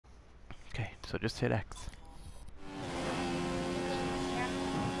so just hit X.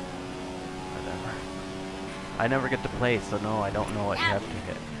 Whatever. I never get to play, so no, I don't know what you have to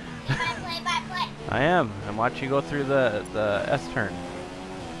hit. I am. I'm watching you go through the S turn.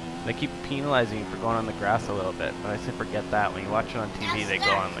 They keep penalizing you for going on the grass a little bit, but I say forget that. When you watch it on TV, they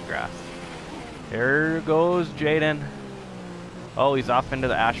go on the grass. Here goes Jaden. Oh, he's off into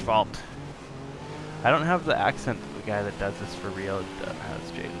the asphalt. I don't have the accent that the guy that does this for real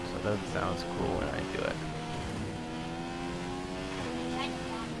has, Jaden, so it doesn't sound as cool when I do it.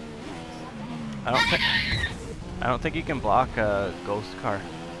 I don't think you can block a ghost car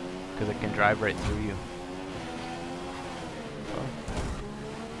because it can drive right through you. So,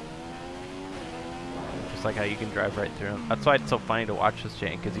 just like how you can drive right through them. That's why it's so funny to watch this,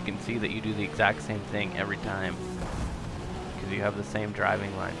 Jane, because you can see that you do the exact same thing every time. Because you have the same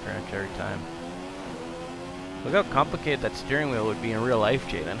driving line pretty much every time. Look how complicated that steering wheel would be in real life,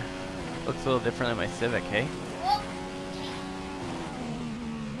 Jaden. Looks a little different than my Civic, hey?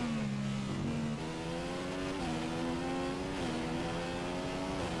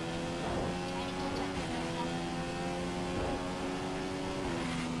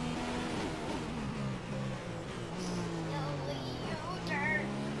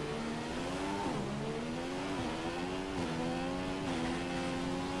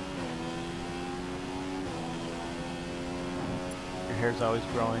 Hair's always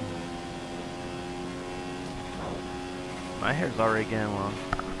growing. My hair's already getting long.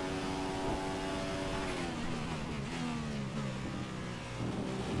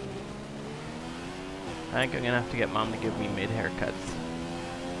 I think I'm gonna have to get Mom to give me mid haircuts.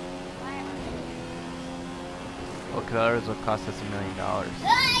 Well, because others will cost us $1 million.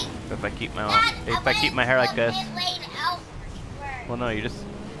 If I keep my hair like this. Well, no,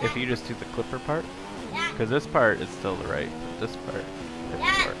 if you just do the clipper part. Because this part is still the right. This part.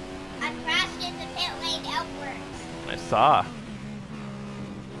 Dad, I crashed in the pit lane outwards. I saw.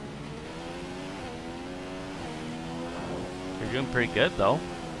 You're doing pretty good though.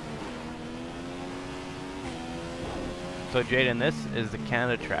 So Jaden, this is the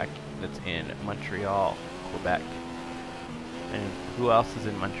Canada track that's in Montreal, Quebec. And who else is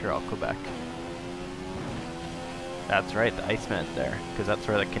in Montreal, Quebec? That's right, the Iceman's there. Because that's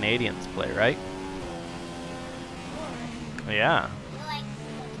where the Canadians play, right? Yeah. Like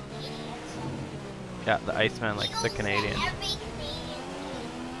the Canadians. Yeah, the Iceman likes the Canadians. Every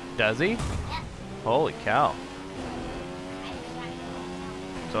Canadian. Does he? Yeah. Holy cow.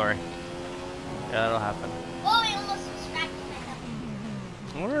 Sorry. Yeah, that'll happen. Oh, I almost distracted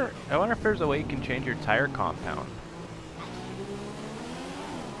myself. I wonder if there's a way you can change your tire compound.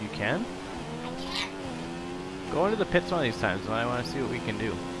 You can? I can't. Go into the pits one of these times and I want to see what we can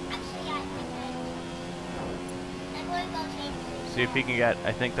do. Actually, I think I'm going to go change this. See if you can get,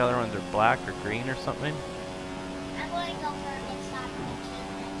 I think the other ones are black or green or something. I'm going to go for a mid stop and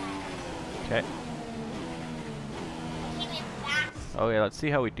change my tires. Okay. I came in fast. Okay, let's see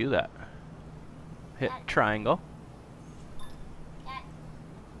how we do that. Hit triangle. That,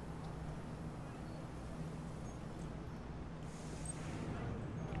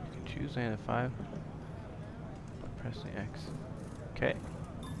 You can choose any of the 5 by pressing X. Okay.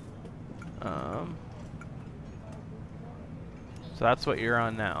 So that's what you're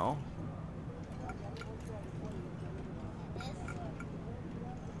on now.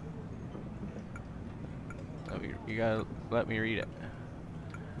 You gotta let me read it.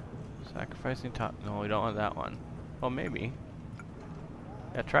 Sacrificing top. No, we don't want that one. Well, maybe.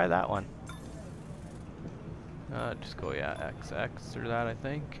 Yeah, try that one. Just go, yeah, XX or that, I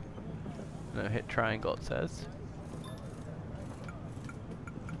think. And then hit triangle, it says.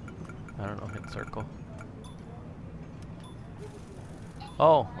 I don't know, hit circle.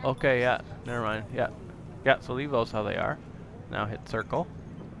 Oh, okay, yeah, never mind, yeah. Yeah, so leave those how they are. Now hit circle.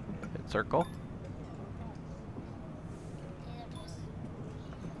 Hit circle.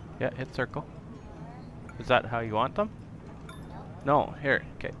 Yeah, hit circle. Is that how you want them? No, here,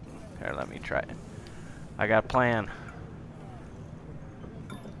 okay. Here, let me try it. I got a plan.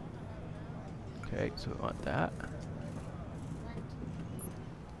 Okay, so we want that.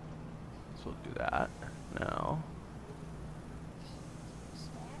 So we'll do that now.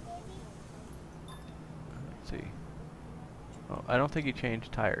 Let's see. Oh, I don't think you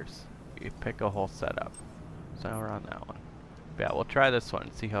changed tires. You pick a whole setup. So now we're on that one. But yeah, we'll try this one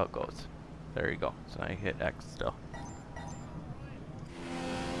and see how it goes. There you go. So now you hit X still.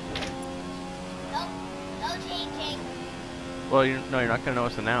 no changing. Well, no, you're not going to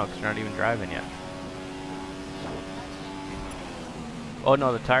notice it now because you're not even driving yet. Oh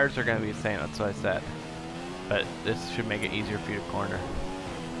no, the tires are going to be the same, that's what I said. But this should make it easier for you to corner.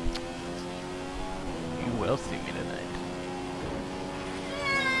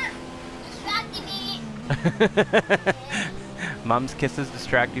 Mom's kisses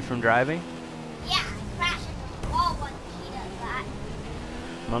distract you from driving? Yeah, I crash into the wall when she does that.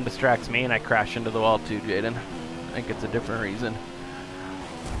 Mom distracts me and I crash into the wall too, Jaden. I think it's a different reason.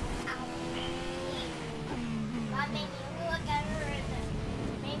 Mom made me look at her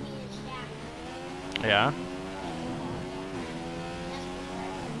and made me distract. Yeah?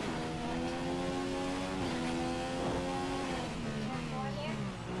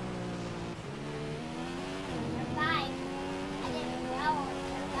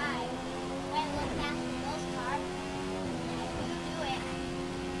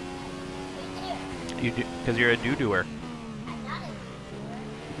 You do, because you're a doo-dooer. I'm not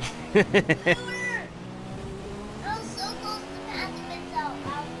a doo-dooer. I was so close to passing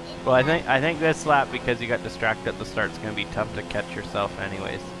myself. Well, I think this lap, because you got distracted at the start, it's gonna be tough to catch yourself,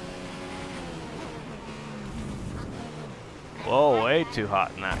 anyways. Whoa, way too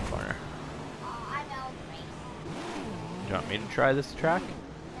hot in that corner. Do you want me to try this track?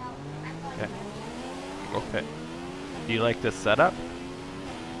 Okay. Okay. Do you like this setup?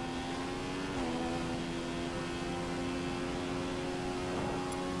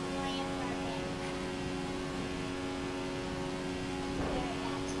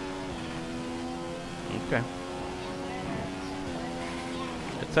 Okay.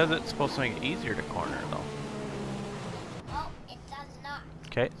 It says it's supposed to make it easier to corner, though. Well, it does not.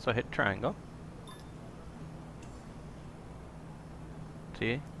 Okay, so hit triangle.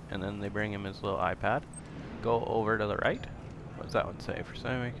 See? And then they bring him his little iPad. Go over to the right. What does that one say? For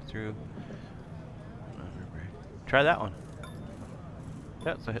some make it through. Try that one.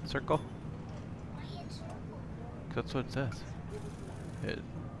 Yeah, so hit circle. That's what it says.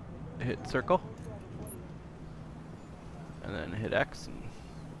 Hit circle. And then hit X and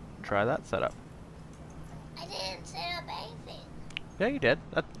try that setup. I didn't set up anything. Yeah, you did.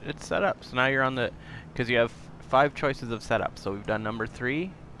 It's set up. So now you're on the, because you have 5 choices of setup. So we've done number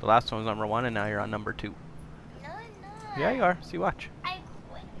 3. The last one was number 1, and now you're on number 2. No, I'm not. Yeah, you are. See, watch. I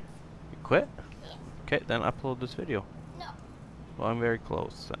quit. You quit? Yeah. Okay, then upload this video. No. Well, I'm very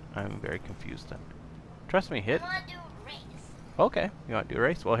close. I'm very confused then. Trust me, hit. I want to do a race. Okay, you want to do a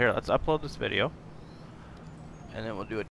race? Well, here, let's upload this video. And then we'll do a